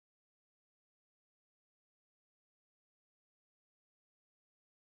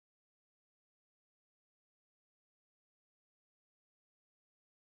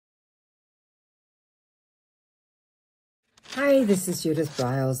Hi, this is Judith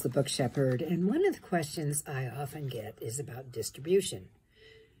Briles, the Book Shepherd, and one of the questions I often get is about distribution.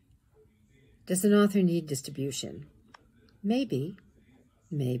 Does an author need distribution? Maybe.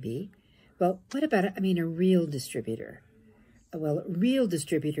 Well, what about, a real distributor? Will a real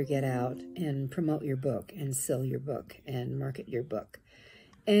distributor get out and promote your book and sell your book and market your book?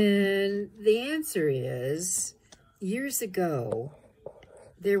 And the answer is, years ago,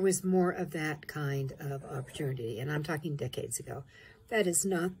 there was more of that kind of opportunity, and I'm talking decades ago. That is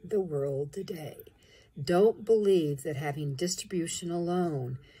not the world today. Don't believe that having distribution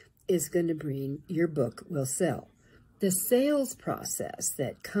alone is going to bring your book will sell. The sales process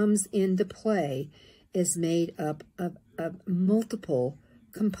that comes into play is made up of multiple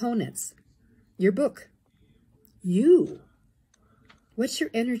components. Your book, you. What's your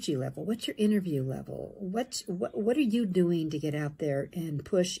energy level? What's your interview level? What are you doing to get out there and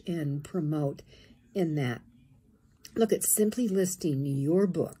push and promote in that? Look, it's simply listing your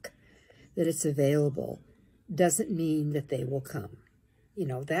book, that it's available, doesn't mean that they will come. You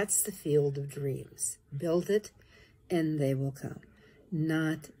know, that's the field of dreams. Build it and they will come.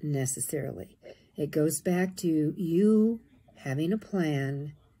 Not necessarily. It goes back to you having a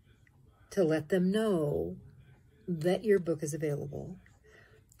plan to let them know that your book is available.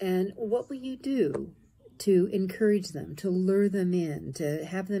 And what will you do to encourage them, to lure them in, to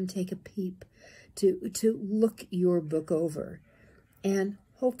have them take a peep, to look your book over and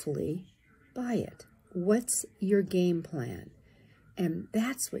hopefully buy it? What's your game plan? And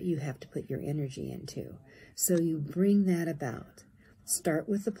that's what you have to put your energy into. So you bring that about. Start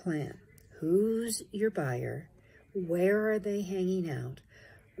with the plan. Who's your buyer? Where are they hanging out?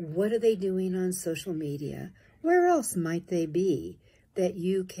 What are they doing on social media? Where else might they be that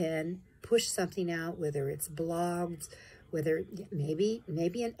you can push something out, whether it's blogs, whether maybe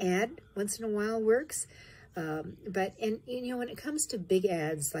an ad once in a while works. But when it comes to big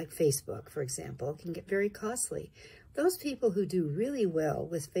ads like Facebook, for example, it can get very costly. Those people who do really well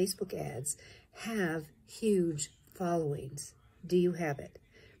with Facebook ads have huge followings. Do you have it?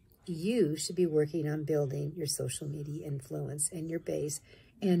 You should be working on building your social media influence and your base,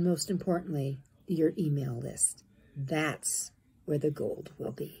 and most importantly, your email list. That's where the gold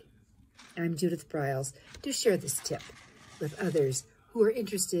will be. I'm Judith Briles. Do share this tip with others who are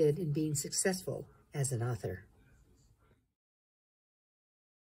interested in being successful as an author.